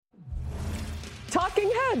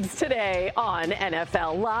talking heads today on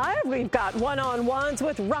NFL Live. We've got one-on-ones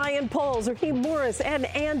with Ryan Poles, Raheem Morris, and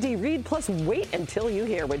Andy Reid. Plus, wait until you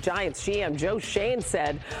hear what Giants GM Joe Schoen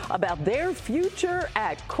said about their future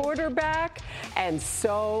at quarterback, and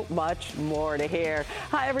so much more to hear.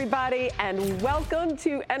 Hi, everybody, and welcome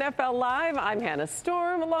to NFL Live. I'm Hannah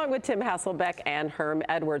Storm, along with Tim Hasselbeck and Herm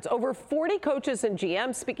Edwards. Over 40 coaches and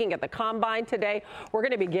GMs speaking at the Combine today. We're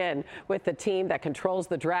going to begin with the team that controls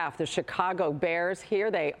the draft, the Chicago Bears.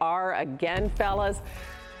 Here they are again, fellas.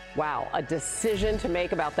 Wow, a decision to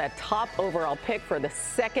make about that top overall pick for the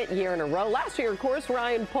second year in a row. Last year, of course,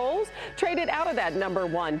 Ryan Poles traded out of that number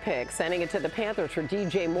one pick, sending it to the Panthers for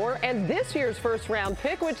DJ Moore. And this year's first round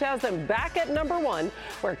pick, which has them back at number one,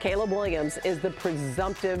 where Caleb Williams is the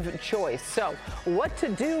presumptive choice. So what to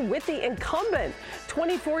do with the incumbent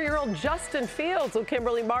 24-year-old Justin Fields? Well,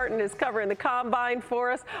 Kimberly Martin is covering the Combine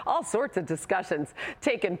for us. All sorts of discussions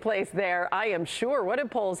taking place there, I am sure. What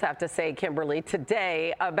did Poles have to say, Kimberly,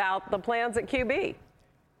 today about the plans at QB?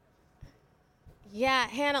 Yeah,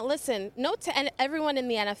 Hannah, listen, note to everyone in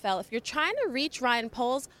the NFL, if you're trying to reach Ryan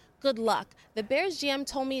Poles, good luck. The Bears GM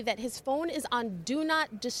told me that his phone is on Do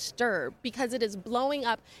Not Disturb because it is blowing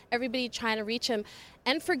up everybody trying to reach him,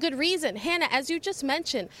 and for good reason. Hannah, as you just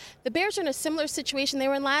mentioned, the Bears are in a similar situation they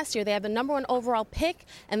were in last year. They have the number one overall pick,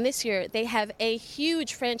 and this year they have a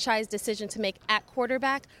huge franchise decision to make at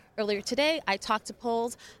quarterback. Earlier today, I talked to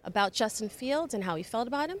Poles about Justin Fields and how he felt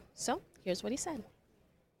about him. So here's what he said.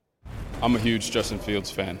 I'm a huge Justin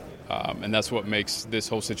Fields fan, and that's what makes this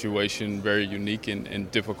whole situation very unique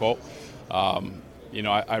and difficult.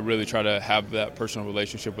 I really try to have that personal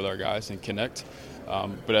relationship with our guys and connect.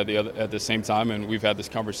 But at the same time, and we've had this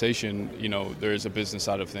conversation, there is a business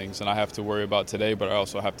side of things, and I have to worry about today, but I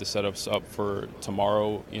also have to set us up for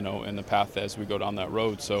tomorrow, in the path as we go down that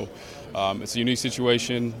road. So it's a unique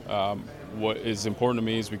situation. What is important to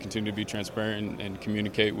me is we continue to be transparent and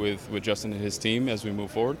communicate with Justin and his team as we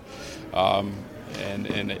move forward.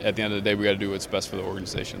 And at the end of the day, we got to do what's best for the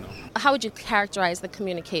organization, though. How would you characterize the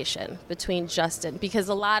communication between Justin? Because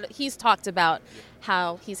he's talked about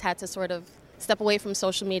how he's had to sort of step away from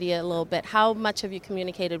social media a little bit. How much have you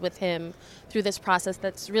communicated with him through this process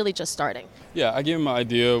that's really just starting? Yeah, I gave him an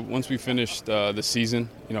idea. Once we finished the season,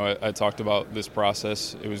 I talked about this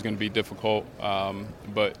process. It was going to be difficult,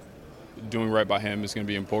 but doing right by him is going to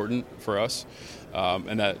be important for us,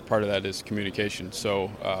 and that part of that is communication.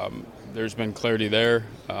 So there's been clarity there,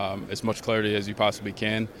 as much clarity as you possibly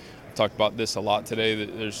can. I talked about this a lot today,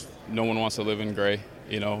 that no one wants to live in gray,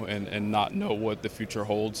 and not know what the future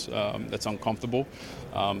holds. That's uncomfortable.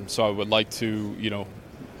 So I would like to,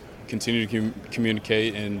 continue to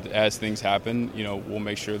communicate, and as things happen, we'll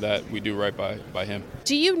make sure that we do right by him.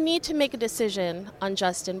 Do you need to make a decision on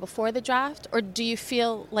Justin before the draft, or do you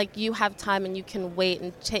feel like you have time and you can wait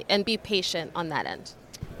and be patient on that end?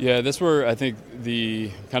 Yeah, that's where I think the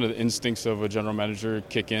kind of the instincts of a general manager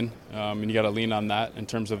kick in, and you got to lean on that in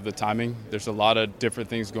terms of the timing. There's a lot of different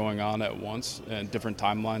things going on at once and different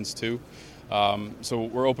timelines too. So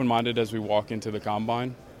we're open-minded as we walk into the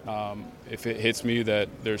Combine. If it hits me that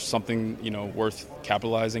there's something worth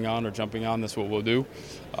capitalizing on or jumping on, that's what we'll do.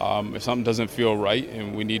 If something doesn't feel right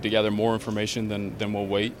and we need to gather more information, then we'll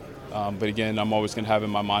wait. But again, I'm always going to have in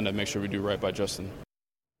my mind to make sure we do right by Justin.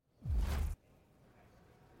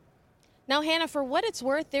 Now, Hannah, for what it's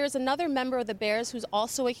worth, there's another member of the Bears who's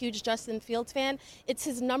also a huge Justin Fields fan. It's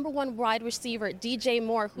his number one wide receiver, DJ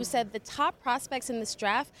Moore, who said the top prospects in this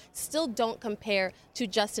draft still don't compare to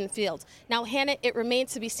Justin Fields. Now, Hannah, it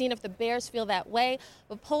remains to be seen if the Bears feel that way.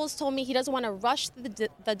 But Poles told me he doesn't want to rush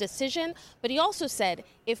the decision. But he also said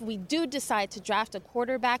if we do decide to draft a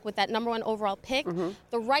quarterback with that number one overall pick,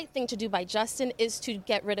 the right thing to do by Justin is to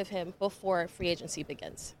get rid of him before free agency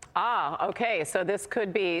begins. Okay. So this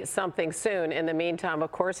could be something soon. In the meantime,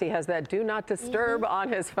 of course, he has that Do Not Disturb on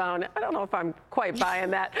his phone. I don't know if I'm quite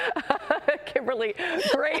buying that. Kimberly,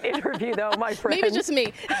 great interview, though, my friend. Maybe just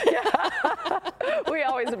me. Yeah. We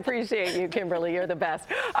always appreciate you, Kimberly. You're the best.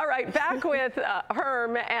 All right, back with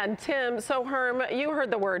Herm and Tim. So, Herm, you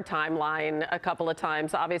heard the word timeline a couple of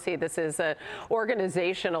times. Obviously, this is an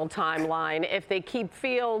organizational timeline. If they keep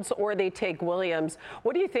Fields or they take Williams,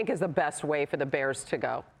 what do you think is the best way for the Bears to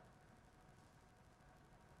go?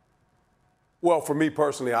 Well, for me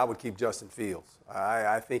personally, I would keep Justin Fields.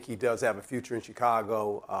 I think he does have a future in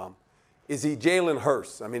Chicago. Is he Jalen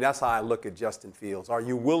Hurts? I mean, that's how I look at Justin Fields. Are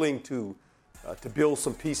you willing to build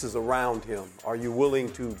some pieces around him? Are you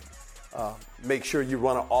willing to make sure you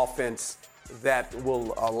run an offense that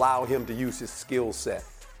will allow him to use his skill set?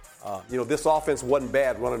 This offense wasn't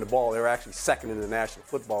bad running the ball. They were actually second in the National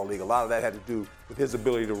Football League. A lot of that had to do with his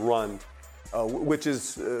ability to run which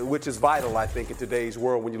is vital, I think, in today's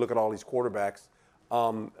world when you look at all these quarterbacks.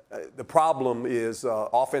 The problem is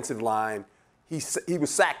offensive line. He was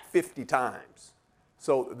sacked 50 times.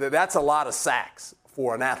 So that's a lot of sacks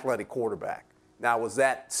for an athletic quarterback. Now, was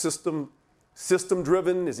that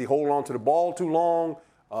system-driven? Is he holding on to the ball too long?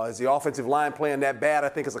 Is the offensive line playing that bad? I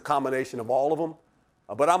think it's a combination of all of them.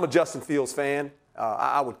 But I'm a Justin Fields fan.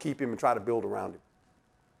 I would keep him and try to build around him.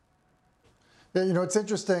 Yeah, you know, it's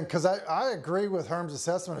interesting because I agree with Herm's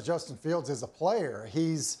assessment of Justin Fields as a player.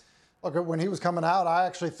 Look, when he was coming out, I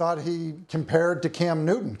actually thought he compared to Cam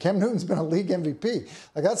Newton. Cam Newton's been a league MVP.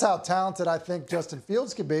 Like, that's how talented I think Justin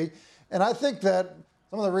Fields could be. And I think that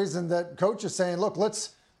some of the reason that coach is saying, look,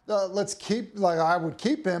 let's keep, like, I would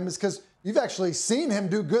keep him is because you've actually seen him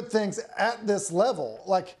do good things at this level,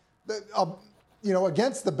 like,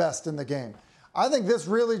 against the best in the game. I think this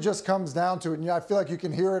really just comes down to it, and I feel like you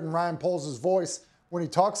can hear it in Ryan Poles' voice when he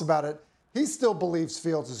talks about it. He still believes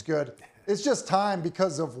Fields is good. It's just time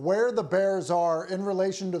because of where the Bears are in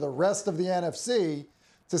relation to the rest of the NFC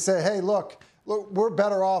to say, hey, look, we're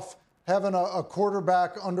better off having a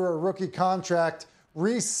quarterback under a rookie contract,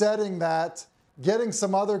 resetting that, getting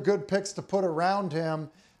some other good picks to put around him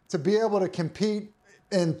to be able to compete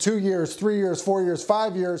in 2 years, 3 years, 4 years,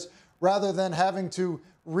 5 years, rather than having to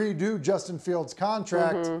redo Justin Fields'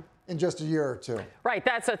 contract in just a year or two. Right,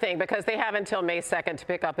 that's the thing, because they have until May 2nd to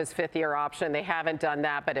pick up his fifth-year option. They haven't done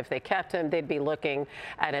that, but if they kept him, they'd be looking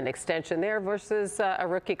at an extension there versus a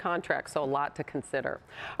rookie contract, so a lot to consider.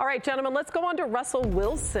 All right, gentlemen, let's go on to Russell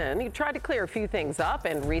Wilson. He tried to clear a few things up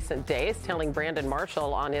in recent days, telling Brandon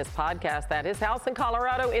Marshall on his podcast that his house in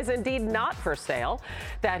Colorado is indeed not for sale,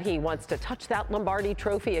 that he wants to touch that Lombardi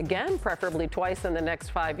trophy again, preferably twice in the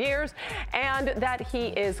next 5 years, and that he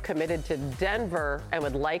is committed to Denver and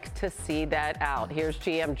would like to see that out. Here's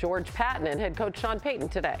GM George Patton and head coach Sean Payton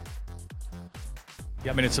today.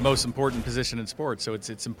 Yeah, I mean, it's the most important position in sports, so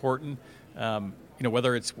it's important,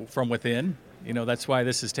 whether it's from within. That's why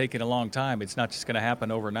this has taken a long time. It's not just going to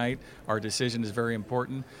happen overnight. Our decision is very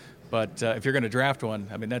important, but if you're going to draft one,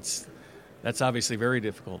 I mean, that's obviously very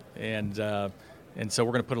difficult, and so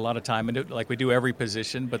we're going to put a lot of time into it, like we do every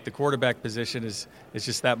position. But the quarterback position is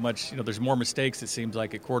just that much. There's more mistakes, it seems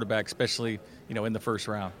like, at quarterback, especially in the first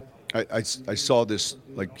round. I saw this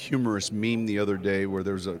humorous meme the other day where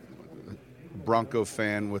there was a Bronco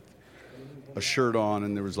fan with a shirt on,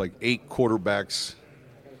 and there was 8 quarterbacks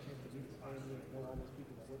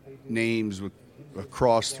names with a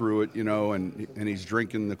cross through it, and he's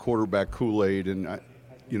drinking the quarterback Kool-Aid, and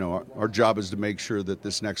our job is to make sure that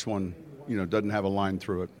this next one doesn't have a line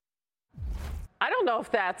through it. I don't know if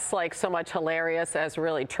that's so much hilarious as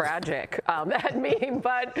really tragic, that meme,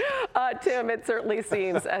 but Tim, it certainly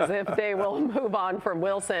seems as if they will move on from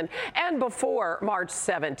Wilson. And before March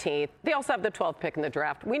 17th, they also have the 12th pick in the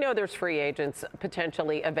draft. We know there's free agents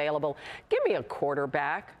potentially available. Give me a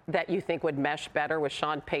quarterback that you think would mesh better with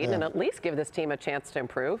Sean Payton and at least give this team a chance to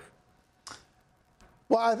improve.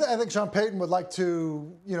 Well, I think Sean Payton would like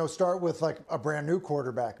to, start with a brand new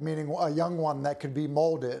quarterback, meaning a young one that could be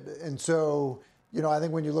molded. And so, I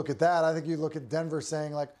think when you look at that, I think you look at Denver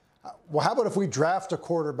saying well, how about if we draft a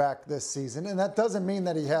quarterback this season? And that doesn't mean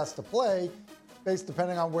that he has to play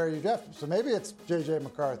depending on where you draft him. So maybe it's J.J.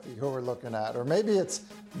 McCarthy who we're looking at, or maybe it's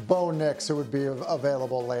Bo Nix who would be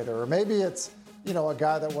available later, or maybe it's, a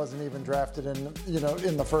guy that wasn't even drafted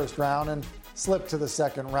in the first round and slipped to the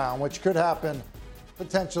second round, which could happen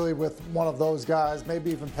potentially with one of those guys,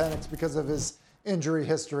 maybe even Penix because of his injury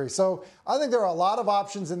history. So I think there are a lot of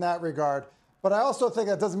options in that regard, but I also think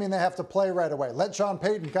that doesn't mean they have to play right away. Let Sean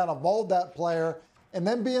Payton kind of mold that player and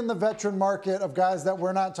then be in the veteran market of guys that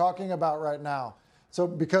we're not talking about right now. So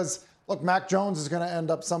because, look, Mac Jones is going to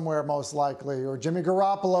end up somewhere most likely, or Jimmy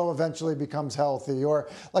Garoppolo eventually becomes healthy, or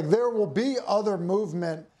there will be other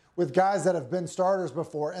movement with guys that have been starters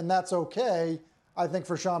before, and that's okay. I think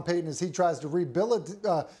for Sean Payton as he tries to rebuild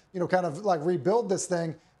rebuild this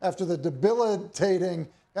thing after the debilitating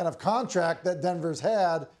kind of contract that Denver's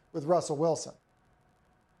had with Russell Wilson.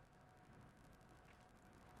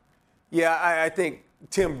 Yeah, I think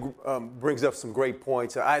Tim brings up some great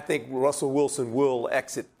points. I think Russell Wilson will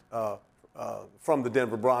exit from the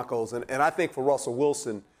Denver Broncos. And I think for Russell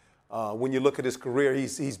Wilson, when you look at his career,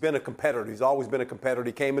 he's been a competitor. He's always been a competitor.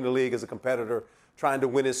 He came in the league as a competitor, trying to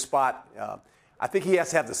win his spot. I think he has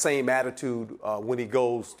to have the same attitude when he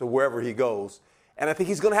goes to wherever he goes. And I think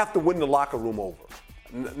he's going to have to win the locker room over.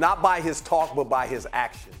 Not by his talk, but by his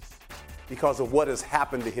actions, because of what has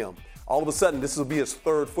happened to him. All of a sudden, this will be his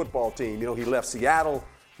third football team. He left Seattle.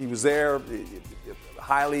 He was there,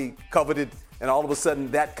 highly coveted and all of a sudden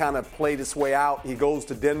that kind of played its way out. He goes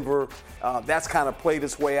to Denver. That's kind of played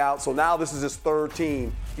its way out. So now this is his third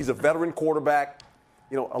team. He's a veteran quarterback.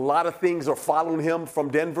 You know, a lot of things are following him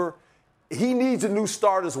from Denver. He needs a new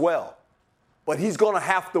start as well, but he's going to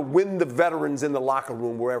have to win the veterans in the locker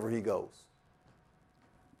room wherever he goes.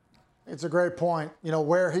 It's a great point. You know,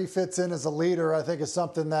 where he fits in as a leader, I think, is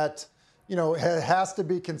something that, you know, has to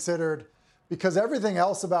be considered, because everything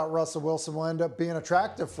else about Russell Wilson will end up being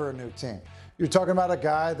attractive for a new team. You're talking about a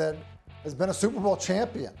guy that has been a Super Bowl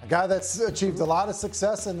champion, a guy that's achieved a lot of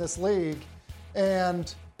success in this league,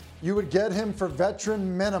 and you would get him for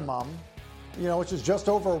veteran minimum, you know, which is just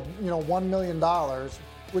over, you know, $1 million,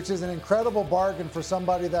 which is an incredible bargain for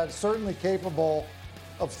somebody that's certainly capable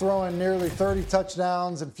of throwing nearly 30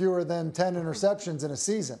 touchdowns and fewer than 10 interceptions in a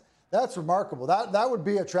season. That's remarkable. That would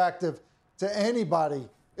be attractive to anybody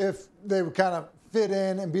if they would kind of fit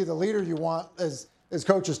in and be the leader you want, as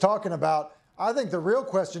Coach is talking about. I think the real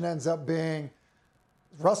question ends up being,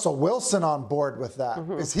 Russell Wilson on board with that?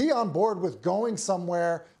 Mm-hmm. Is he on board with going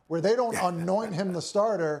somewhere where they don't anoint him the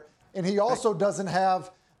starter, and he also doesn't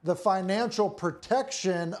have the financial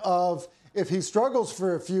protection of, if he struggles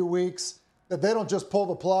for a few weeks, that they don't just pull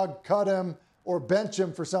the plug, cut him, or bench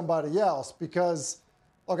him for somebody else? Because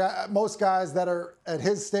look, most guys that are at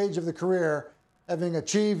his stage of the career, having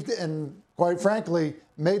achieved and, quite frankly,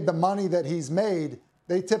 made the money that he's made,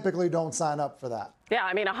 they typically don't sign up for that. Yeah,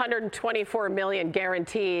 I mean, $124 million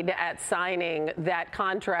guaranteed at signing that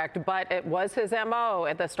contract, but it was his MO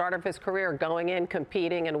at the start of his career, going in,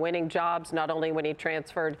 competing, and winning jobs, not only when he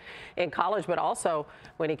transferred in college, but also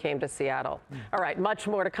when he came to Seattle. All right, much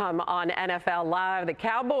more to come on NFL Live. The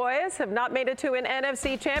Cowboys have not made it to an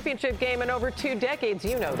NFC championship game in over 2 decades.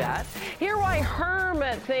 You know that. Hear why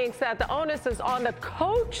Herman thinks that the onus is on the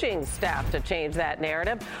coaching staff to change that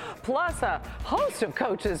narrative. Plus, a host of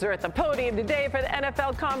coaches are at the podium today for the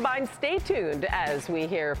NFL Combine. Stay tuned as we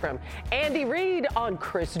hear from Andy Reid on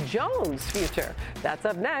Chris Jones' future. That's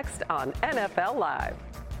up next on NFL Live.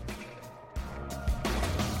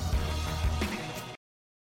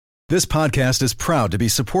 This podcast is proud to be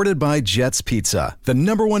supported by Jets Pizza, the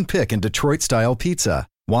 #1 pick in Detroit-style pizza.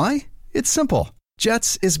 Why? It's simple.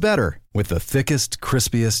 Jets is better. With the thickest,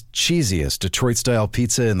 crispiest, cheesiest Detroit-style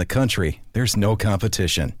pizza in the country, there's no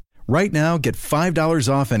competition. Right now, get $5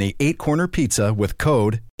 off any 8-corner pizza with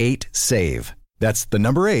code 8SAVE. That's the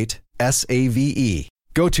number 8, S-A-V-E.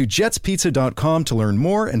 Go to jetspizza.com to learn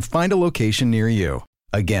more and find a location near you.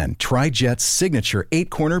 Again, try Jet's signature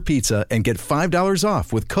 8-corner pizza and get $5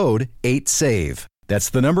 off with code 8SAVE. That's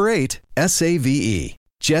the number 8, S-A-V-E.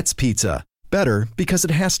 Jet's Pizza. Better because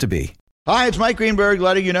it has to be. Hi, it's Mike Greenberg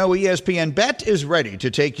letting you know ESPN Bet is ready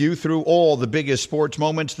to take you through all the biggest sports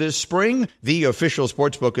moments this spring. The official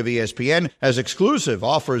sportsbook of ESPN has exclusive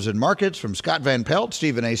offers and markets from Scott Van Pelt,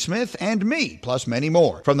 Stephen A. Smith, and me, plus many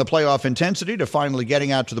more. From the playoff intensity to finally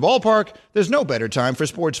getting out to the ballpark, there's no better time for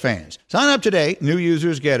sports fans. Sign up today. New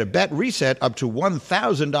users get a bet reset up to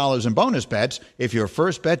 $1,000 in bonus bets if your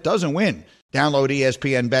first bet doesn't win. Download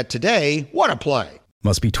ESPN Bet today. What a play.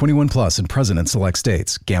 Must be 21 plus and present in select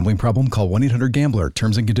states. Gambling problem? Call 1-800-GAMBLER.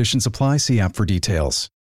 Terms and conditions apply. See app for details.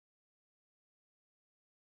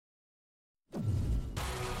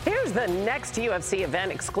 Here's the next UFC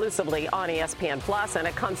event exclusively on ESPN Plus, and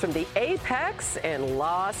it comes from the Apex in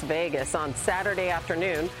Las Vegas on Saturday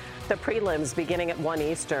afternoon. The prelims beginning at 1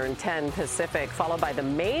 Eastern, 10 Pacific, followed by the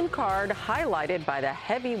main card highlighted by the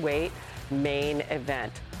heavyweight main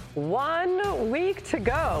event. 1 week to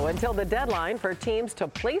go until the deadline for teams to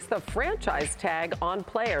place the franchise tag on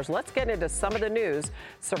players. Let's get into some of the news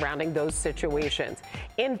surrounding those situations.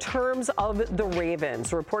 In terms of the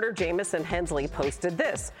Ravens, reporter Jamison Hensley posted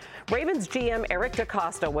this. Ravens GM Eric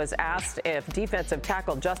DeCosta was asked if defensive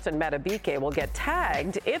tackle Justin Madubuike will get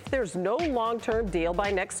tagged if there's no long-term deal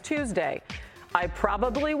by next Tuesday. I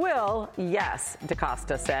probably will, yes,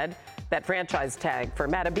 DeCosta said. That franchise tag for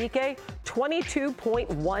Madubuike,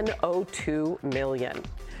 $22.102 million.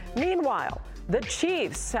 Meanwhile, the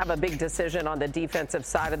Chiefs have a big decision on the defensive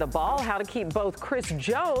side of the ball. How to keep both Chris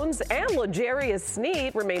Jones and L'Jarius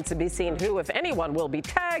Sneed. Remains to be seen who, if anyone, will be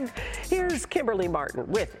tagged. Here's Kimberly Martin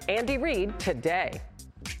with Andy Reid today.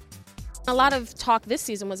 A lot of talk this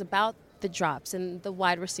season was about the drops and the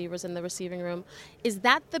wide receivers in the receiving room. Is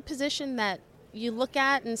that the position that you look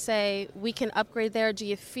at and say, we can upgrade there? Do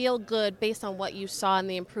you feel good based on what you saw and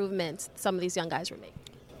the improvements some of these young guys were making?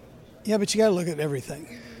 Yeah, but you got to look at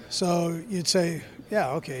everything. So you'd say,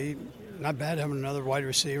 yeah, okay, not bad having another wide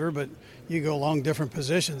receiver, but you go along different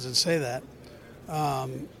positions and say that.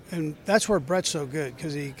 And that's where Brett's so good,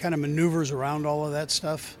 because he kind of maneuvers around all of that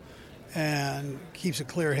stuff. and keeps a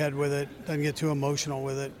clear head with it, doesn't get too emotional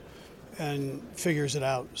with it, and figures it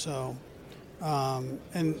out. So,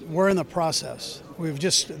 and we're in the process.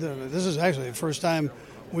 This is actually the first time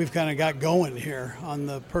we've kind of got going here on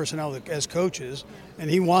the personnel as coaches, and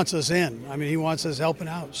he wants us in. I mean, he wants us helping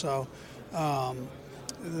out. So, and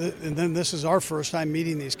then this is our first time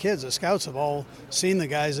meeting these kids. The scouts have all seen the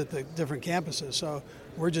guys at the different campuses. So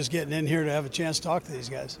we're just getting in here to have a chance to talk to these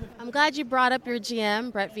guys. I'm glad you brought up your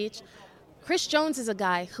GM, Brett Veach. Chris Jones is a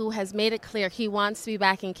guy who has made it clear he wants to be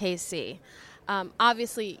back in KC.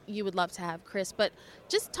 Obviously, you would love to have Chris, but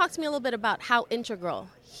just talk to me a little bit about how integral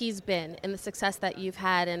he's been in the success that you've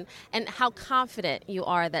had and how confident you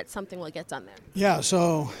are that something will get done there. Yeah,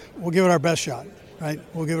 so we'll give it our best shot, right?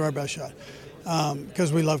 We'll give it our best shot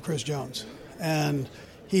because we love Chris Jones, and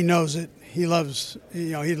he knows it. He loves,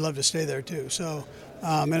 he'd love to stay there too. So,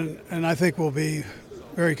 and I think we'll be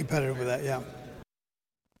very competitive with that, yeah.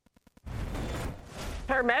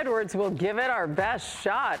 Herm Edwards will give it our best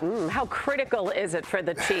shot. How critical is it for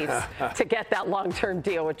the Chiefs to get that long-term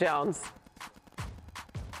deal with Jones?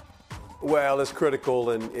 Well, it's critical,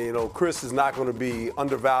 and Chris is not going to be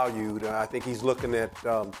undervalued. I think he's looking at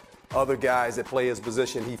other guys that play his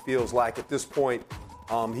position. He feels like at this point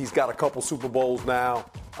he's got a couple Super Bowls now.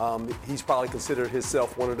 He's probably considered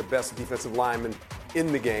himself one of the best defensive linemen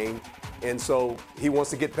in the game, and so he wants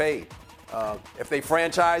to get paid. If they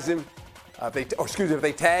franchise him, if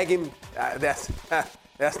they tag him,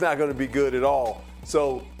 that's not going to be good at all.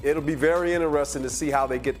 So it'll be very interesting to see how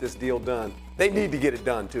they get this deal done. They need to get it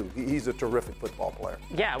done, too. He's a terrific football player.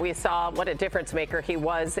 Yeah, we saw what a difference maker he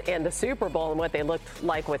was in the Super Bowl and what they looked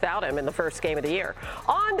like without him in the first game of the year.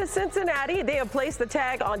 On to Cincinnati. They have placed the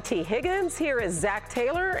tag on T. Higgins. Here is Zach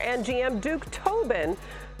Taylor and GM Duke Tobin.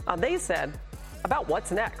 They said about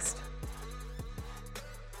what's next.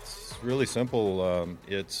 It's really simple.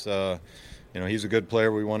 He's a good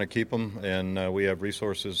player. We want to keep him, and we have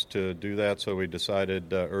resources to do that. So we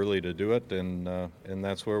decided early to do it, and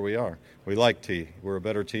that's where we are. We like T. We're a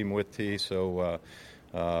better team with T. So,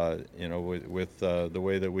 with the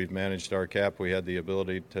way that we've managed our cap, we had the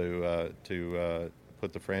ability to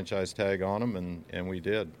put the franchise tag on him, and we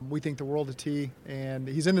did. We think the world of T, and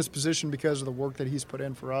he's in this position because of the work that he's put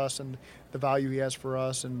in for us and the value he has for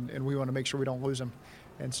us, and we want to make sure we don't lose him.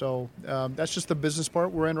 And so that's just the business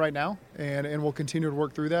part we're in right now, and we'll continue to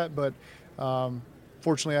work through that. But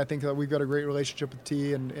fortunately, I think that we've got a great relationship with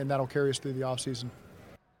T, and that'll carry us through the offseason.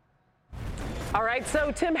 All right,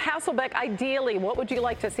 so Tim Hasselbeck, ideally, what would you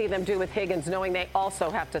like to see them do with Higgins, knowing they also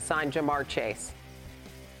have to sign Jamar Chase?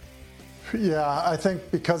 Yeah, I think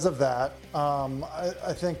because of that,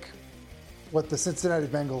 I think what the Cincinnati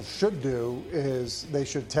Bengals should do is they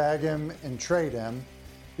should tag him and trade him.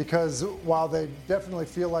 Because while they definitely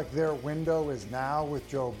feel like their window is now with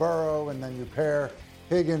Joe Burrow, and then you pair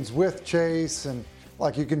Higgins with Chase, and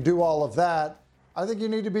like you can do all of that, I think you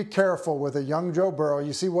need to be careful with a young Joe Burrow.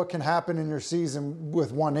 You see what can happen in your season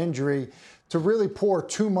with one injury, to really pour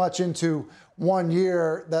too much into 1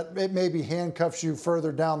 year that it maybe handcuffs you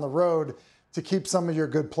further down the road to keep some of your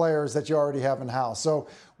good players that you already have in house. So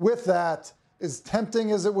with that, as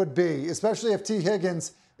tempting as it would be, especially if T.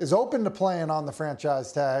 Higgins is open to playing on the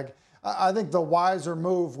franchise tag, I think the wiser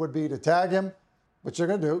move would be to tag him, which they're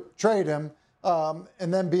going to do, trade him,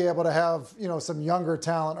 and then be able to have some younger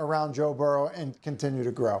talent around Joe Burrow and continue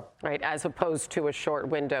to grow. Right, as opposed to a short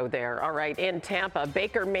window there. All right, in Tampa,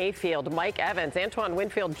 Baker Mayfield, Mike Evans, Antoine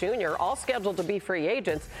Winfield Jr., all scheduled to be free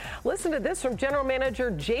agents. Listen to this from General Manager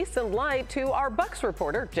Jason Light to our Bucs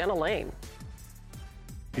reporter, Jenna Lane.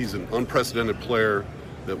 He's an unprecedented player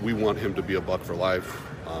that we want him to be a Buck for life.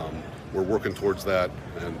 We're working towards that,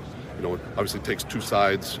 and it obviously takes two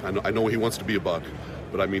sides. I know he wants to be a Buck,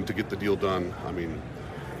 but to get the deal done, we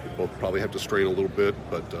both probably have to strain a little bit,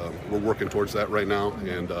 but we're working towards that right now.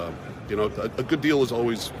 And a good deal is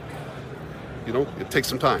always, it takes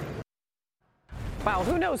some time. Wow,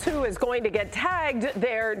 who knows who is going to get tagged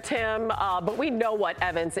there, Tim? But we know what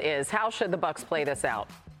Evans is. How should the Bucs play this out?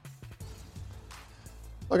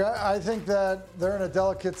 Look, I think that they're in a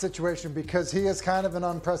delicate situation because he is kind of an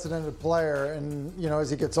unprecedented player. And, as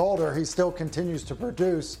he gets older, he still continues to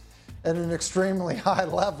produce at an extremely high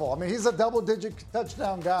level. He's a double-digit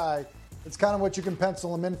touchdown guy. It's kind of what you can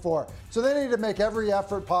pencil him in for. So they need to make every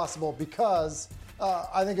effort possible because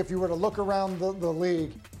I think if you were to look around the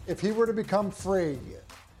league, if he were to become free,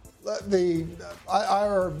 the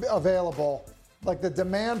IR available, like the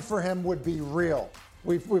demand for him would be real.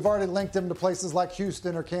 We've already linked him to places like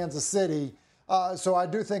Houston or Kansas City. So I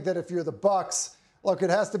do think that if you're the Bucs, look, it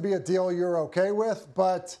has to be a deal you're okay with.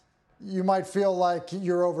 But, you might feel like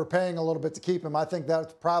you're overpaying a little bit to keep him. I think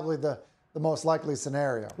that's probably the most likely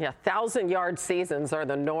scenario. Yeah, 1,000-yard seasons are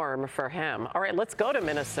the norm for him. All right, let's go to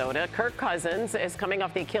Minnesota. Kirk Cousins is coming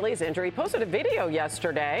off the Achilles injury. He posted a video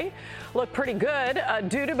yesterday. Looked pretty good.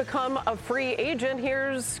 Due to become a free agent,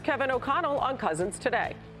 here's Kevin O'Connell on Cousins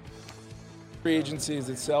today. Free agency is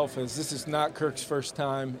itself, as this is not Kirk's first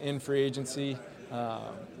time in free agency.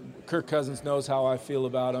 Kirk Cousins knows how I feel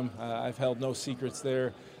about him. I've held no secrets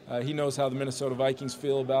there. He knows how the Minnesota Vikings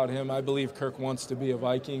feel about him. I believe Kirk wants to be a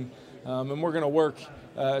Viking. And we're going to work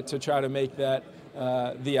to try to make that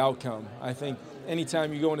the outcome. I think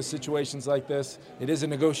anytime you go into situations like this, it is a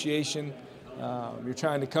negotiation. You're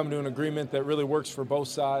trying to come to an agreement that really works for both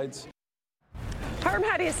sides. Herm,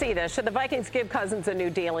 how do you see this? Should the Vikings give Cousins a new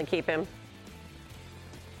deal and keep him?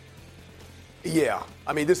 Yeah,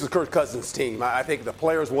 I mean, this is Kirk Cousins' team. I think the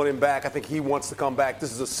players want him back. I think he wants to come back.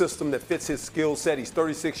 This is a system that fits his skill set. He's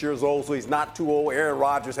 36 years old, so he's not too old. Aaron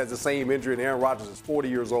Rodgers has the same injury, and Aaron Rodgers is 40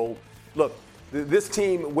 years old. Look, this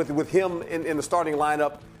team, with him in the starting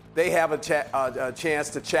lineup, they have a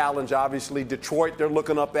chance to challenge, obviously. Detroit, they're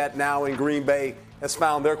looking up at now, in Green Bay, has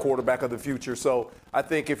found their quarterback of the future. So I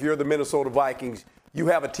think if you're the Minnesota Vikings, you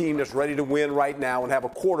have a team that's ready to win right now and have a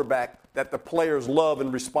quarterback that the players love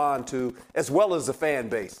and respond to, as well as the fan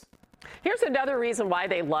base. Here's another reason why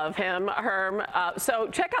they love him, Herm. So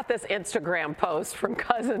check out this Instagram post from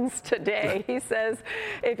Cousins today. He says,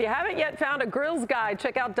 if you haven't yet found a grills guy,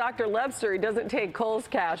 check out Dr. Lebster. He doesn't take Kohl's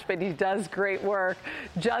cash, but he does great work.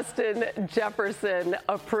 Justin Jefferson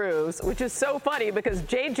approves, which is so funny because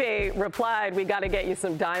JJ replied, we got to get you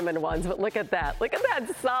some diamond ones. But look at that. Look at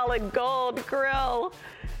that solid gold grill.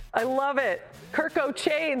 I love it. Kirko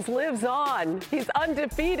Chains lives on. He's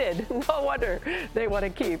undefeated. No wonder they want to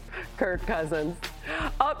keep Kirk Cousins.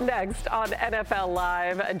 Up next on NFL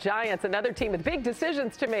Live, Giants, another team with big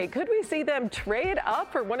decisions to make. Could we see them trade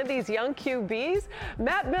up for one of these young QBs?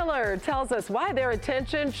 Matt Miller tells us why their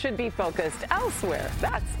attention should be focused elsewhere.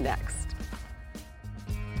 That's next.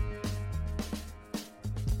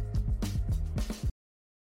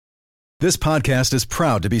 This podcast is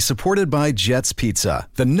proud to be supported by Jets Pizza,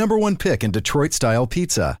 the #1 pick in Detroit-style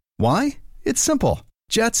pizza. Why? It's simple.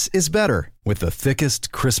 Jets is better. With the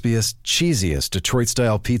thickest, crispiest, cheesiest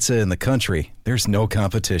Detroit-style pizza in the country, there's no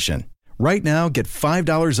competition. Right now, get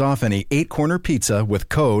 $5 off any 8-corner pizza with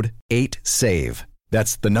code 8SAVE.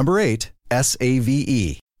 That's the number 8,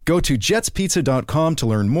 S-A-V-E. Go to jetspizza.com to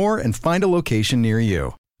learn more and find a location near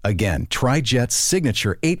you. Again, try Jet's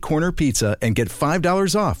signature 8-corner pizza and get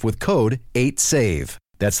 $5 off with code 8SAVE.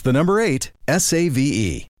 That's the number 8,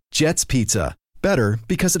 S-A-V-E. Jet's Pizza. Better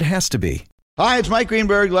because it has to be. Hi, it's Mike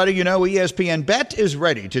Greenberg letting you know ESPN Bet is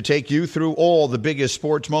ready to take you through all the biggest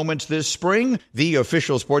sports moments this spring. The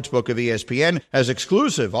official sportsbook of ESPN has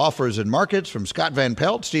exclusive offers and markets from Scott Van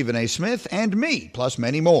Pelt, Stephen A. Smith, and me, plus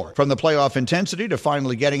many more. From the playoff intensity to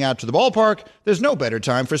finally getting out to the ballpark, there's no better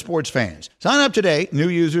time for sports fans. Sign up today. New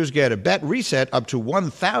users get a bet reset up to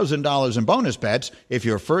 $1,000 in bonus bets if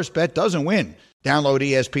your first bet doesn't win. Download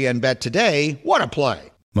ESPN Bet today. What a play.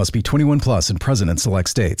 Must be 21 plus and present in select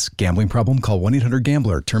states. Gambling problem? Call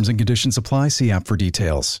 1-800-GAMBLER. Terms and conditions apply. See app for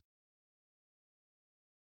details.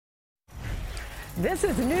 This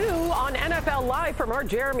is new on NFL Live from our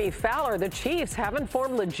Jeremy Fowler. The Chiefs have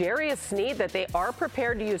informed L'Jarius Sneed that they are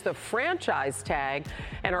prepared to use the franchise tag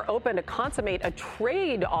and are open to consummate a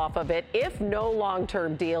trade off of it if no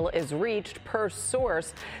long-term deal is reached, per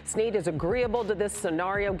source. Sneed is agreeable to this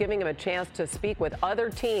scenario, giving him a chance to speak with other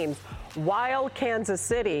teams while Kansas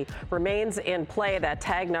City remains in play. That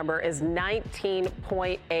tag number is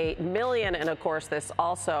 $19.8 million. And of course, this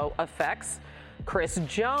also affects Chris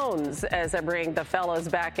Jones. As I bring the fellows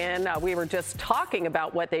back in, we were just talking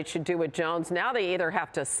about what they should do with Jones. Now they either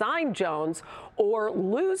have to sign Jones or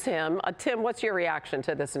lose him. Tim, what's your reaction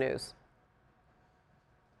to this news?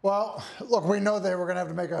 Well, look, we know they were going to have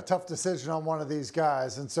to make a tough decision on one of these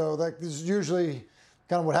guys. And so this is usually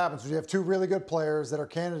kind of what happens. You have two really good players that are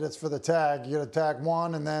candidates for the tag. You got to tag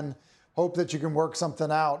one and then hope that you can work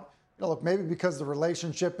something out. You know, look, maybe because the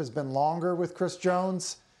relationship has been longer with Chris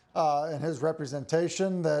Jones and his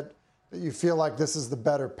representation that you feel like this is the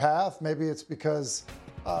better path. Maybe it's because,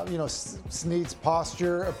 Snead's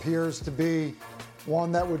posture appears to be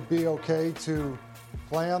one that would be okay to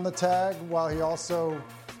play on the tag while he also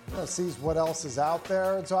sees what else is out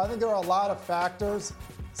there. And so I think there are a lot of factors,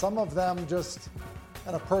 some of them just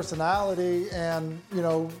kind of personality and,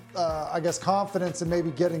 I guess confidence in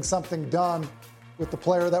maybe getting something done with the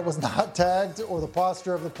player that was not tagged or the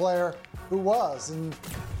posture of the player who was. And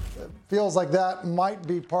it feels like that might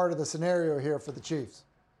be part of the scenario here for the Chiefs.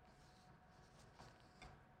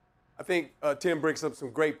 I think Tim brings up some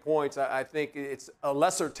great points. I think it's a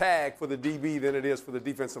lesser tag for the DB than it is for the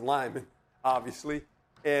defensive lineman, obviously.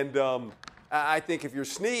 And I think if you're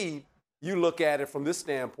Snead, you look at it from this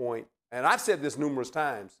standpoint, and I've said this numerous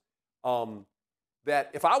times, that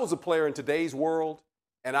if I was a player in today's world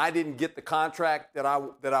and I didn't get the contract that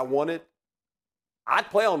I wanted, I'd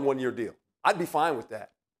play on one-year deal. I'd be fine with that.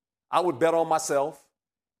 I would bet on myself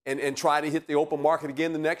and try to hit the open market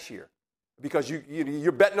again the next year. Because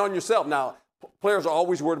you're betting on yourself. Now, players are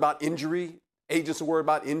always worried about injury. Agents are worried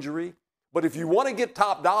about injury. But if you want to get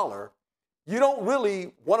top dollar, you don't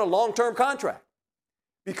really want a long-term contract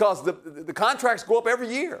because the contracts go up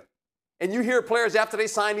every year. And you hear players after they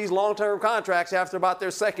sign these long-term contracts, after about their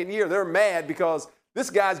second year, they're mad because this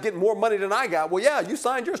guy's getting more money than I got. Well, yeah, you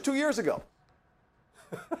signed yours 2 years ago.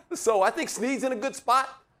 So I think Snead's in a good spot,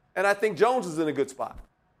 and I think Jones is in a good spot.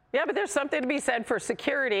 Yeah, but there's something to be said for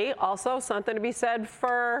security. Also, something to be said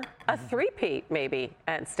for a three-peat, maybe,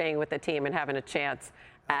 and staying with the team and having a chance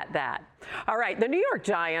at that. All right, the New York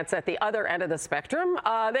Giants at the other end of the spectrum,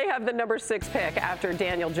 they have the number 6 pick after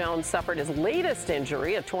Daniel Jones suffered his latest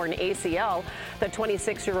injury, a torn ACL. The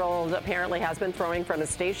 26-year-old apparently has been throwing from a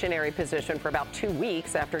stationary position for about 2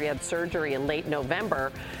 weeks after he had surgery in late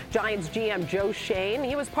November. Giants GM Joe Schoen,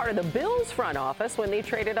 he was part of the Bills front office when they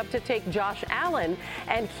traded up to take Josh Allen,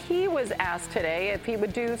 and he was asked today if he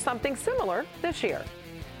would do something similar this year.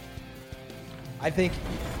 I think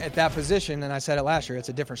at that position, and I said it last year, it's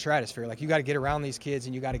a different stratosphere. Like, you got to get around these kids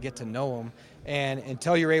and you got to get to know them. And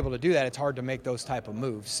until you're able to do that, it's hard to make those type of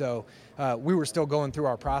moves. So we were still going through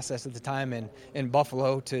our process at the time in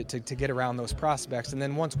Buffalo to get around those prospects. And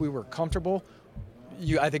then once we were comfortable,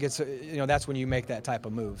 I think it's, that's when you make that type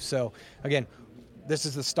of move. So again, this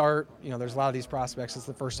is the start. There's a lot of these prospects. It's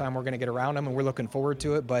the first time we're going to get around them, and we're looking forward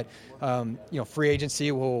to it. But free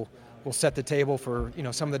agency will set the table for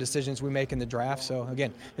some of the decisions we make in the draft. So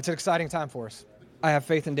again, it's an exciting time for us. I have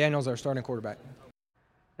faith in Daniels, our starting quarterback.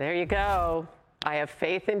 There you go. I have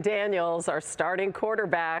faith in Daniels, our starting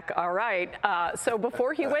quarterback. All right. So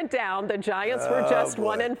before he went down, the Giants were just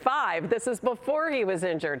 1-5. This is before he was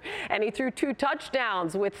injured. And he threw 2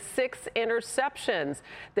 touchdowns with 6 interceptions.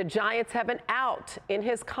 The Giants have an out in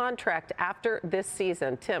his contract after this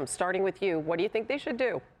season. Tim, starting with you, what do you think they should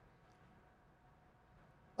do?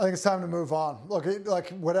 I think it's time to move on. Look, like,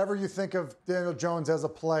 whatever you think of Daniel Jones as a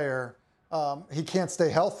player, he can't stay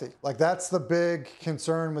healthy. Like, that's the big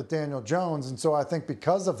concern with Daniel Jones. And so I think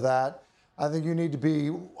because of that, I think you need to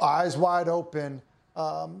be eyes wide open,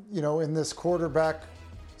 in this quarterback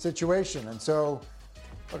situation. And so,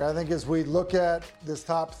 look, I think as we look at this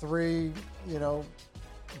top 3,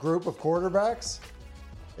 group of quarterbacks,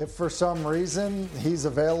 if for some reason he's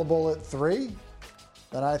available at 3,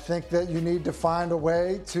 then I think that you need to find a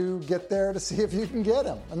way to get there to see if you can get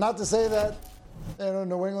him. And not to say that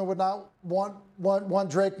New England would not want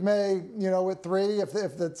Drake May, at 3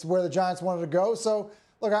 if that's where the Giants wanted to go. So,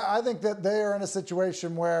 look, I think that they are in a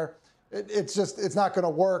situation where it's not going to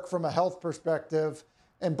work from a health perspective,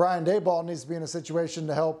 and Brian Daboll needs to be in a situation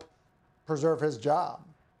to help preserve his job.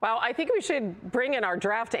 Well, I think we should bring in our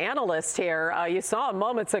draft analyst here. You saw him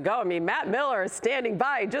moments ago. I mean, Matt Miller is standing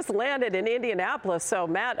by. He just landed in Indianapolis. So,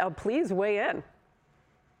 Matt, please weigh in.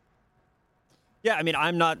 Yeah, I mean,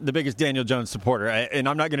 I'm not the biggest Daniel Jones supporter, and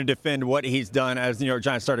I'm not going to defend what he's done as the New York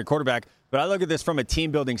Giants starting quarterback, but I look at this from a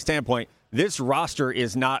team-building standpoint. This roster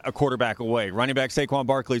is not a quarterback away. Running back Saquon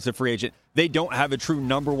Barkley is a free agent. They don't have a true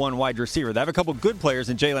number 1 wide receiver. They have a couple good players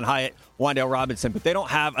in Jalen Hyatt, Wan'Dale Robinson, but they don't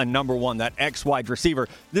have a number 1, that X wide receiver.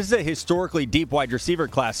 This is a historically deep wide receiver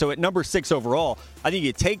class. So at number 6 overall, I think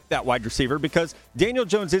you take that wide receiver because Daniel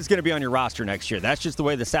Jones is going to be on your roster next year. That's just the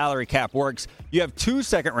way the salary cap works. You have 2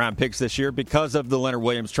 second-round picks this year because of the Leonard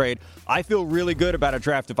Williams trade. I feel really good about a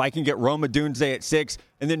draft if I can get Rome Odunze at 6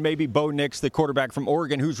 and then maybe Bo Nix, the quarterback from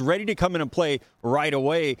Oregon, who's ready to come in and play right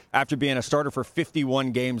away after being a starter for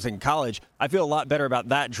 51 games in college. I feel a lot better about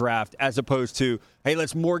that draft as opposed to, hey,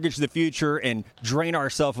 let's mortgage the future and drain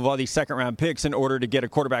ourselves of all these second-round picks in order to get a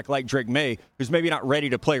quarterback like Drake May, who's maybe not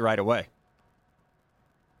ready to play right away.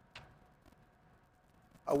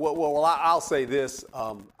 Well, I'll say this.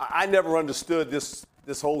 I never understood this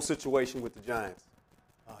whole situation with the Giants.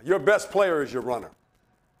 Your best player is your runner,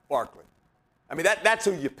 Barkley. I mean, that's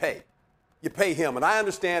who you pay. You pay him. And I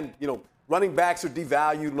understand, running backs are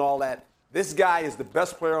devalued and all that. This guy is the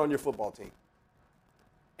best player on your football team.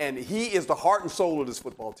 And he is the heart and soul of this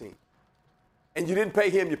football team. And you didn't pay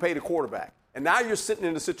him, you paid the quarterback. And now you're sitting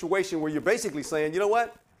in a situation where you're basically saying, you know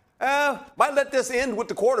what? Might let this end with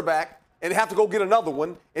the quarterback and have to go get another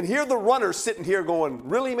one. And here the runner's sitting here going,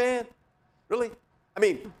 really, man? Really? I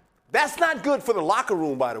mean, that's not good for the locker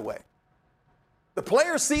room, by the way. The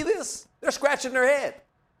players see this. They're scratching their head.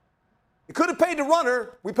 You could have paid the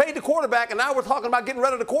runner. We paid the quarterback, and now we're talking about getting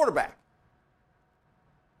rid of the quarterback.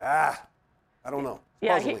 I don't know.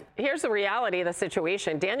 Yeah, here's the reality of the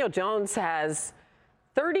situation. Daniel Jones has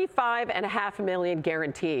 $35.5 million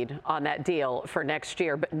guaranteed on that deal for next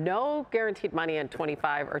year, but no guaranteed money in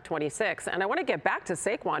 25 or 26. And I want to get back to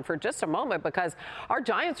Saquon for just a moment because our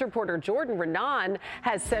Giants reporter Jordan Renan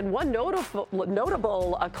has said one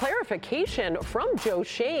notable clarification from Joe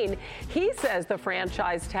Schoen. He says the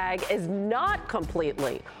franchise tag is not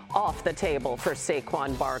completely off the table for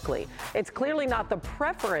Saquon Barkley. It's clearly not the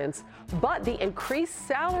preference, but the increased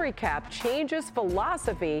salary cap changes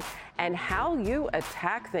philosophy and how you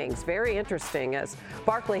attack things. Very interesting, as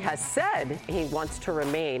Barkley has said he wants to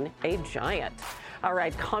remain a Giant. All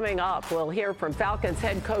right, coming up, we'll hear from Falcons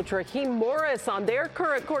head coach Raheem Morris on their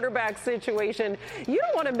current quarterback situation. You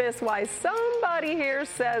don't want to miss why somebody here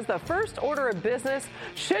says the first order of business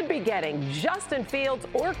should be getting Justin Fields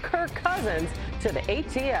or Kirk Cousins to the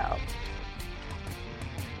ATL.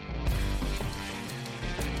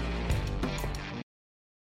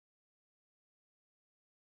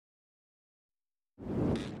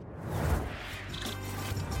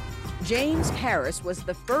 James Harris was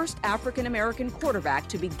the first African-American quarterback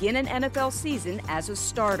to begin an NFL season as a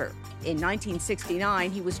starter. In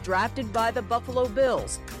 1969, he was drafted by the Buffalo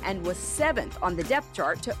Bills and was 7th on the depth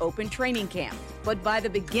chart to open training camp. But by the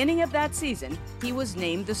beginning of that season, he was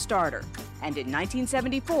named the starter, and in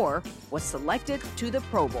 1974 was selected to the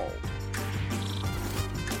Pro Bowl.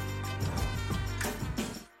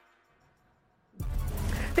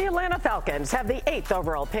 The Atlanta Falcons have the 8th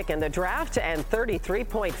overall pick in the draft and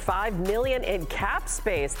 $33.5 million in cap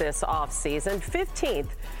space this offseason, 15th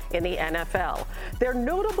in the NFL. Their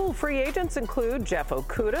notable free agents include Jeff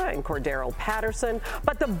Okudah and Cordero Patterson.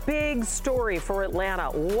 But the big story for Atlanta,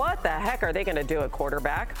 what the heck are they going to do at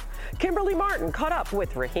quarterback? Kimberly Martin caught up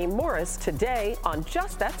with Raheem Morris today on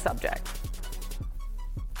just that subject.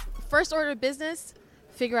 First order of business,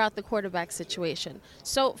 figure out the quarterback situation.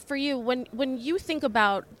 So for you, when you think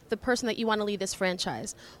about the person that you want to lead this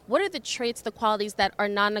franchise, what are the traits, the qualities that are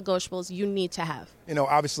non-negotiables you need to have? You know,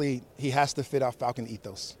 obviously, he has to fit our Falcon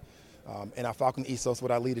ethos. And our Falcon ethos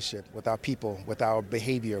with our leadership, with our people, with our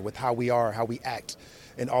behavior, with how we are, how we act,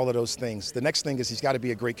 and all of those things. The next thing is he's got to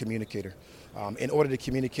be a great communicator. In order to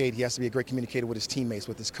communicate, he has to be a great communicator with his teammates,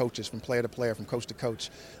 with his coaches, from player to player, from coach to coach,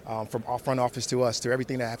 from our front office to us, to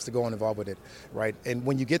everything that has to go on involved with it, right? And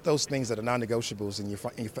when you get those things that are non-negotiables and you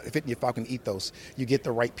fit in your Falcon ethos, you get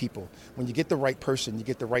the right people. When you get the right person, you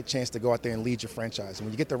get the right chance to go out there and lead your franchise. And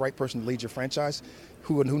when you get the right person to lead your franchise,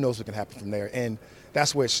 who knows what can happen from there? And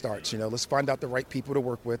that's where it starts. You know, let's find out the right people to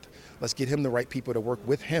work with. Let's get him the right people to work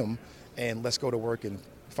with him, and let's go to work and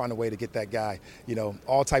find a way to get that guy. You know,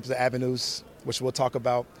 all types of avenues, which we'll talk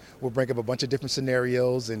about. We'll bring up a bunch of different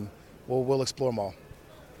scenarios, and we'll explore them all.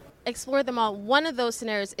 Explore them all. One of those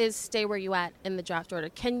scenarios is stay where you at in the draft order.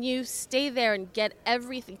 Can you stay there and get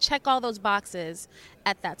everything, check all those boxes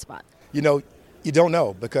at that spot? You know, you don't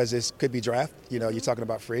know, because it could be draft. You know, you're talking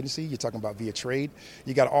about free agency. You're talking about via trade.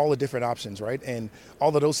 You got all the different options, right? And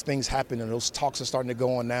all of those things happen, and those talks are starting to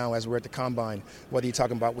go on now as we're at the combine, whether you're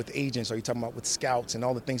talking about with agents or you're talking about with scouts and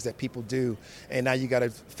all the things that people do. And now you got to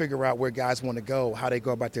figure out where guys want to go, how they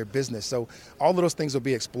go about their business. So all of those things will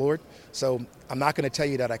be explored. So I'm not going to tell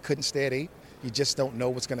you that I couldn't stay at 8. You just don't know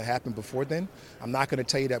what's going to happen before then. I'm not going to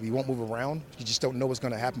tell you that we won't move around. You just don't know what's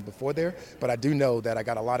going to happen before there. But I do know that I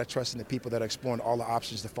got a lot of trust in the people that are exploring all the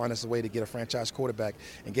options to find us a way to get a franchise quarterback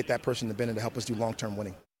and get that person to Bennett to help us do long-term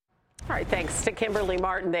winning. All right, thanks to Kimberly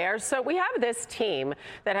Martin there. So we have this team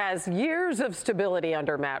that has years of stability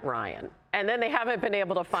under Matt Ryan, and then they haven't been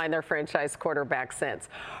able to find their franchise quarterback since.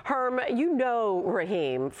 Herm, you know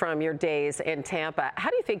Raheem from your days in Tampa.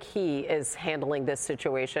 How do you think he is handling this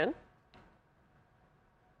situation?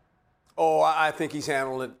 Oh, I think he's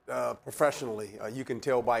handled it professionally. You can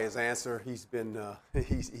tell by his answer. He's been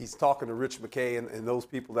he's talking to Rich McKay and those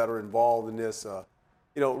people that are involved in this.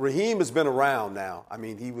 You know, Raheem has been around now. I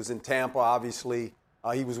mean, he was in Tampa, obviously.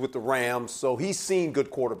 He was with the Rams, so he's seen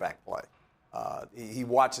good quarterback play. He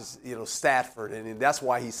watches, you know, Stafford, and that's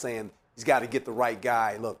why he's saying he's got to get the right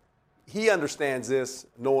guy. Look, he understands this,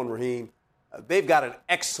 knowing Raheem. They've got an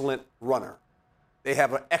excellent runner. They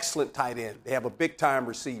have an excellent tight end. They have a big-time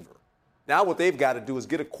receiver. Now what they've got to do is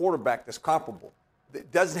get a quarterback that's comparable.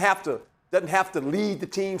 It doesn't have to lead the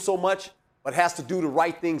team so much, but has to do the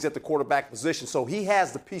right things at the quarterback position. So he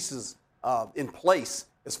has the pieces in place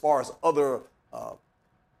as far as other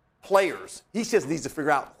players. He just needs to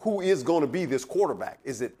figure out who is going to be this quarterback.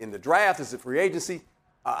 Is it in the draft? Is it free agency?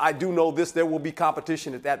 I do know this. There will be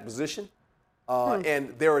competition at that position.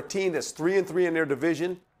 And they're a team that's 3-3 in their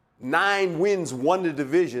division, 9 wins, won the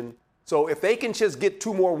division. So if they can just get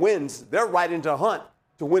 2 more wins, they're right into a hunt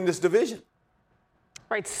to win this division.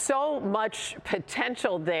 Right, so much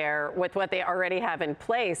potential there with what they already have in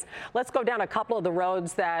place. Let's go down a couple of the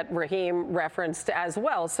roads that Raheem referenced as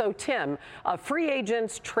well. So, Tim, free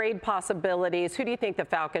agents, trade possibilities, who do you think the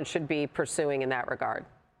Falcons should be pursuing in that regard?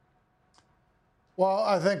 Well,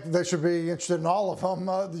 I think they should be interested in all of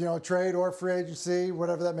them, trade or free agency,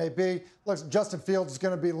 whatever that may be. Look, Justin Fields is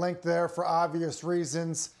going to be linked there for obvious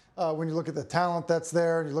reasons. When you look at the talent that's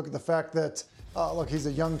there, and you look at the fact that, he's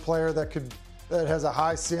a young player that has a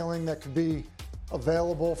high ceiling that could be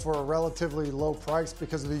available for a relatively low price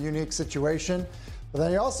because of the unique situation. But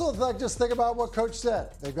then you also just think about what Coach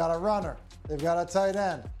said. They've got a runner. They've got a tight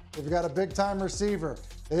end. They've got a big-time receiver.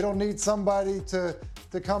 They don't need somebody to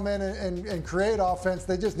come in and create offense.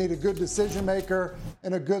 They just need a good decision maker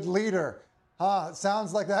and a good leader. It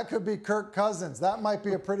sounds like that could be Kirk Cousins. That might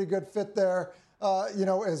be a pretty good fit there,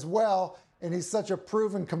 as well. And he's such a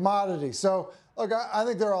proven commodity. So, look, I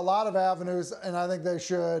think there are a lot of avenues, and I think they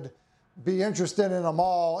should be interested in them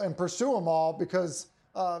all and pursue them all because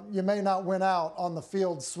you may not win out on the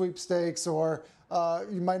field sweepstakes or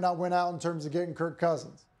you might not win out in terms of getting Kirk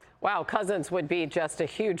Cousins. Wow, Cousins would be just a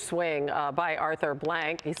huge swing by Arthur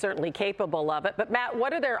Blank. He's certainly capable of it. But, Matt,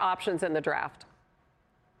 what are their options in the draft?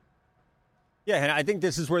 Yeah, and I think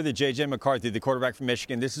this is where the J.J. McCarthy, the quarterback from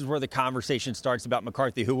Michigan, this is where the conversation starts about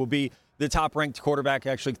McCarthy, who will be the top-ranked quarterback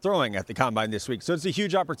actually throwing at the Combine this week. So it's a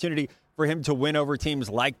huge opportunity for him to win over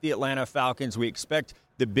teams like the Atlanta Falcons. We expect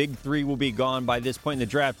the big 3 will be gone by this point in the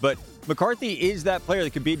draft. But McCarthy is that player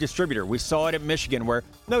that could be a distributor. We saw it at Michigan where,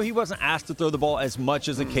 no, he wasn't asked to throw the ball as much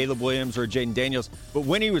as a Caleb Williams or Jaden Daniels. But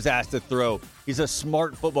when he was asked to throw, he's a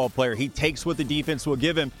smart football player. He takes what the defense will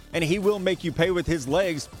give him, and he will make you pay with his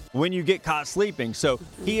legs when you get caught sleeping. So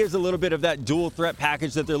he is a little bit of that dual threat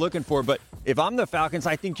package that they're looking for. But if I'm the Falcons,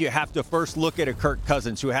 I think you have to first look at a Kirk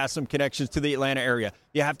Cousins who has some connections to the Atlanta area.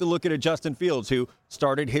 You have to look at a Justin Fields who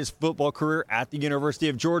started his football career at the University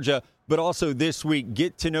of Georgia, but also this week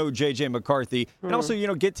get to know J.J. McCarthy and also,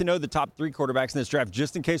 get to know the top 3 quarterbacks in this draft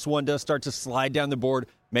just in case one does start to slide down the board.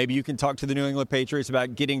 Maybe you can talk to the New England Patriots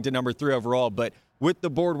about getting to number 3 overall, but with the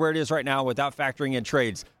board where it is right now without factoring in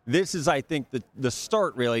trades, this is, I think, the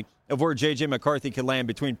start really of where J.J. McCarthy could land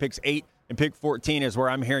between picks 8 and pick 14 is where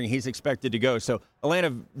I'm hearing he's expected to go. So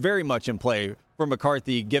Atlanta very much in play for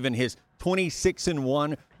McCarthy given his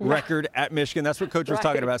 26-1 record at Michigan. That's what Coach was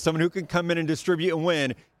talking about. Someone who can come in and distribute and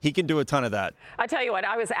win. He can do a ton of that. I tell you what,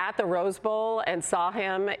 I was at the Rose Bowl and saw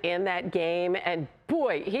him in that game, and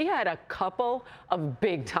boy, he had a couple of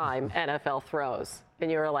big-time NFL throws. And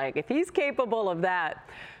you were like, if he's capable of that,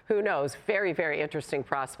 who knows? Very, very interesting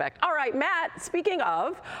prospect. All right, Matt, speaking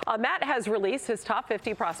of, Matt has released his top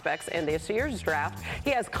 50 prospects in this year's draft. He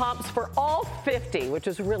has comps for all 50, which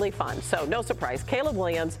is really fun. So no surprise, Caleb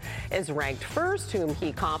Williams is ranked first, whom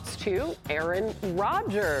he comps to Aaron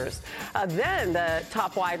Rodgers. Then the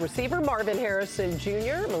top wide receiver, Marvin Harrison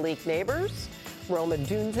Jr., Malik Neighbors, Rome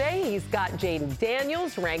Odunze. He's got Jaden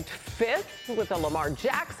Daniels ranked 5th with a Lamar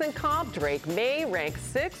Jackson comp. Drake May ranked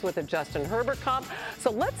 6th with a Justin Herbert comp.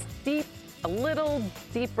 So let's a little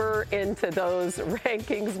deeper into those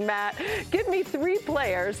rankings, Matt. Give me 3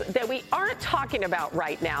 players that we aren't talking about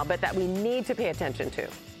right now, but that we need to pay attention to.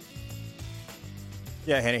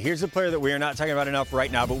 Yeah, Hannah, here's a player that we are not talking about enough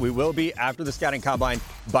right now, but we will be after the scouting combine.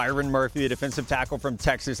 Byron Murphy, the defensive tackle from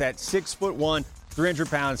Texas, at 6'1", 300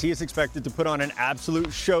 pounds. He is expected to put on an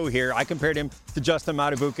absolute show here. I compared him to Justin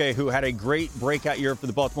Madubuike, who had a great breakout year for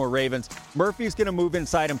the Baltimore Ravens. Murphy's going to move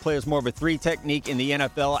inside and play as more of a 3 technique in the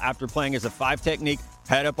NFL after playing as a 5 technique.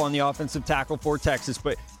 Head up on the offensive tackle for Texas,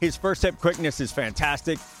 but his first step quickness is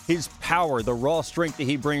fantastic. His power, the raw strength that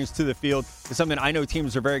he brings to the field is something I know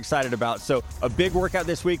teams are very excited about. So a big workout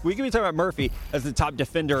this week. We can be talking about Murphy as the top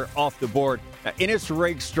defender off the board. Now, Ennis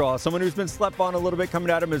Rakestraw, someone who's been slept on a little bit coming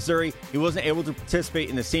out of Missouri. He wasn't able to participate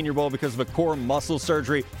in the Senior Bowl because of a core muscle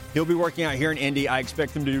surgery. He'll be working out here in Indy. I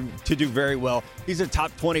expect him to do very well. He's a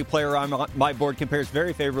top 20 player on my board, compares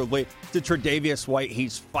very favorably to Tre'Davious White.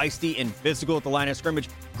 He's feisty and physical at the line of scrimmage.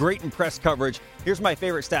 Great in press coverage. Here's my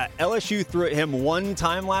favorite stat. LSU threw at him 1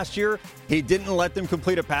 time last year. He didn't let them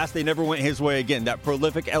complete a pass. They never went his way again. That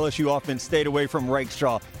prolific LSU offense stayed away from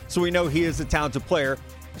Rakestraw. So we know he is a talented player.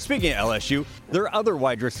 Speaking of LSU, their other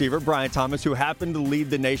wide receiver, Brian Thomas, who happened to lead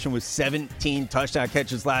the nation with 17 touchdown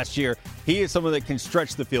catches last year. He is someone that can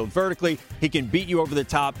stretch the field vertically. He can beat you over the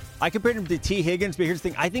top. I compared him to T. Higgins, but here's the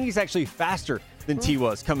thing. I think he's actually faster than T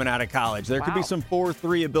was coming out of college. There could be Wow. some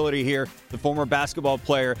 4-3 ability here. The former basketball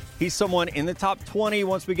player, he's someone in the top 20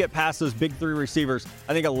 once we get past those big three receivers.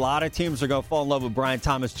 I think a lot of teams are going to fall in love with Brian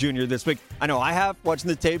Thomas Jr. this week. I know I have, watching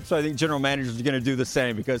the tape, so I think general managers are going to do the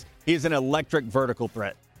same because he's an electric vertical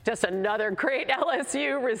threat. Just another great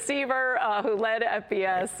LSU receiver who led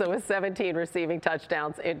FBS with 17 receiving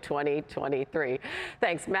touchdowns in 2023.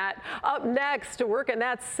 Thanks, Matt. Up next, working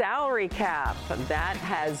that salary cap. That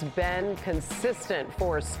has been consistent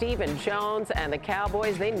for Stephen Jones and the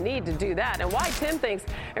Cowboys. They need to do that. And why Tim thinks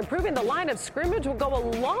improving the line of scrimmage will go a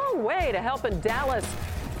long way to helping Dallas,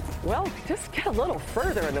 well, just get a little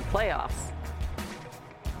further in the playoffs.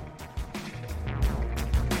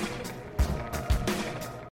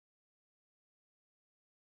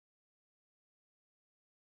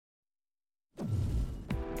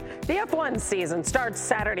 The F1 season starts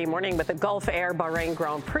Saturday morning with the Gulf Air Bahrain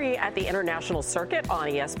Grand Prix at the International Circuit on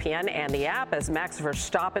ESPN and the app as Max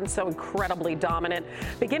Verstappen, so incredibly dominant,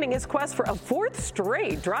 beginning his quest for a fourth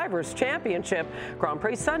straight Drivers' Championship. Grand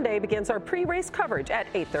Prix Sunday begins our pre-race coverage at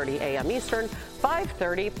 8:30 a.m. Eastern,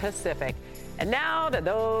 5:30 Pacific. And now to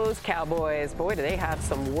those Cowboys. Boy, do they have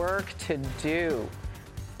some work to do,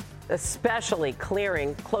 especially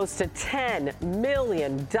clearing close to $10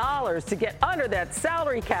 million to get under that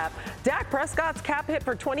salary cap. Dak Prescott's cap hit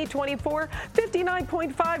for 2024,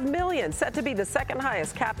 $59.5 million, set to be the second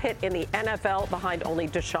highest cap hit in the NFL behind only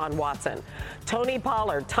Deshaun Watson. Tony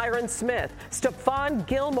Pollard, Tyron Smith, Stephon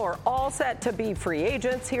Gilmore, all set to be free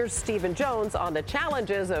agents. Here's Stephen Jones on the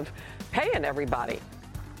challenges of paying everybody.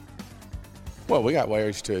 Well, we got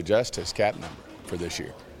ways to adjust his cap number for this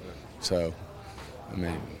year. So, I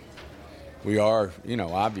mean, we are,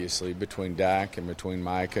 obviously between Dak and between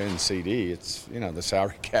Micah and CD, it's, the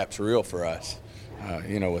salary cap's real for us,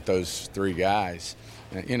 with those three guys,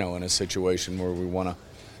 in a situation where we want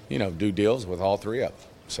to, do deals with all three of them.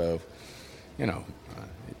 So,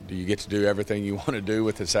 do you get to do everything you want to do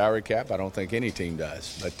with the salary cap? I don't think any team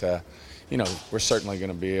does. But, we're certainly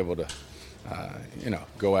going to be able to,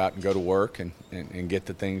 go out and go to work and get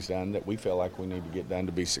the things done that we feel like we need to get done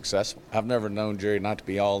to be successful. I've never known Jerry not to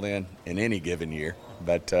be all in any given year,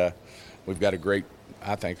 but we've got a great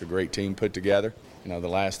team put together. The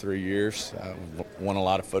last 3 years, we've won a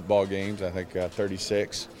lot of football games, I think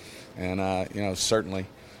 36, and, certainly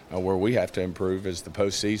where we have to improve is the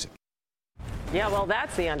postseason. Yeah, well,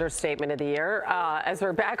 that's the understatement of the year. As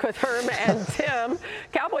we're back with Herm and Tim,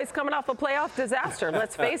 Cowboys coming off a playoff disaster.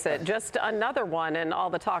 Let's face it, just another one, and all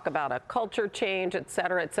the talk about a culture change, et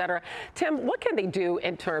cetera, et cetera. Tim, what can they do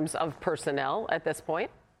in terms of personnel at this point?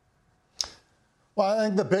 Well, I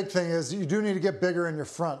think the big thing is you do need to get bigger in your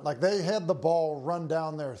front. Like, they had the ball run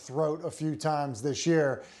down their throat a few times this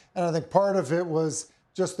year, and I think part of it was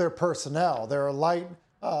just their personnel. They're light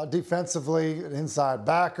defensively, an inside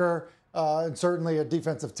backer, and certainly a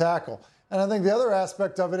defensive tackle. And I think the other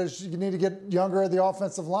aspect of it is you need to get younger at the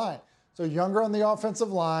offensive line. So younger on the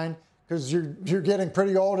offensive line, because you're getting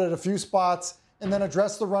pretty old at a few spots, and then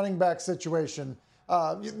address the running back situation.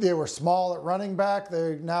 They were small at running back.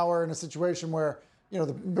 They now are in a situation where,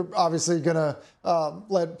 they're obviously going to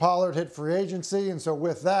let Pollard hit free agency. And so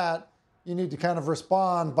with that, you need to kind of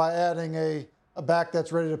respond by adding a back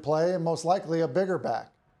that's ready to play, and most likely a bigger back.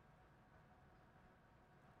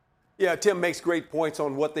 Yeah, Tim makes great points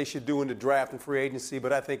on what they should do in the draft and free agency,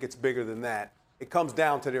 but I think it's bigger than that. It comes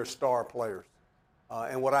down to their star players.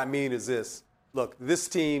 And what I mean is this. Look, this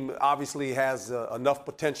team obviously has enough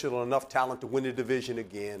potential and enough talent to win the division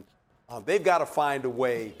again. They've got to find a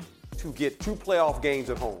way to get 2 playoff games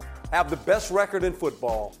at home, have the best record in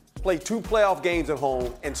football, play 2 playoff games at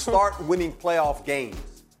home, and start winning playoff games.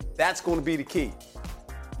 That's going to be the key.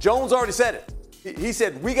 Jones already said it. He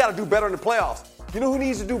said, we got to do better in the playoffs. You know who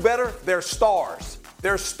needs to do better? Their stars.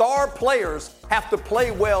 Their star players have to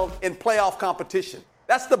play well in playoff competition.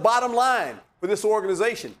 That's the bottom line for this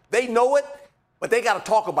organization. They know it, but they got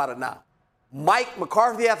to talk about it now. Mike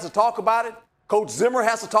McCarthy has to talk about it. Coach Zimmer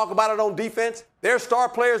has to talk about it on defense. Their star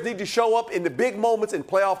players need to show up in the big moments in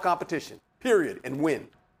playoff competition, period, and win.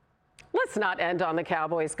 Let's not end on the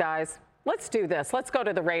Cowboys, guys. Let's do this. Let's go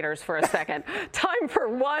to the Raiders for a second. Time for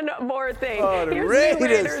one more thing. Here's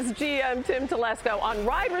Raiders GM Tim Telesco on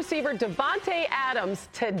wide receiver Davante Adams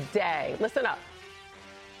today. Listen up.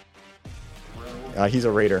 He's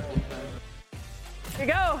a Raider. Here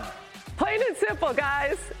you go. Plain and simple,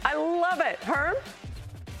 guys. I love it. Herm?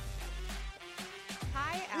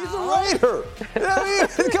 He's a Raider.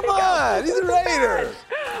 Come on. He's a Raider.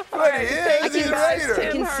 Right, thank you guys, Tim,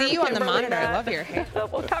 I can Herm, see you on the Kimberly, monitor. Matt. I love your hair.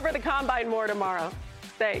 We'll cover the combine more tomorrow.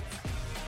 Thanks.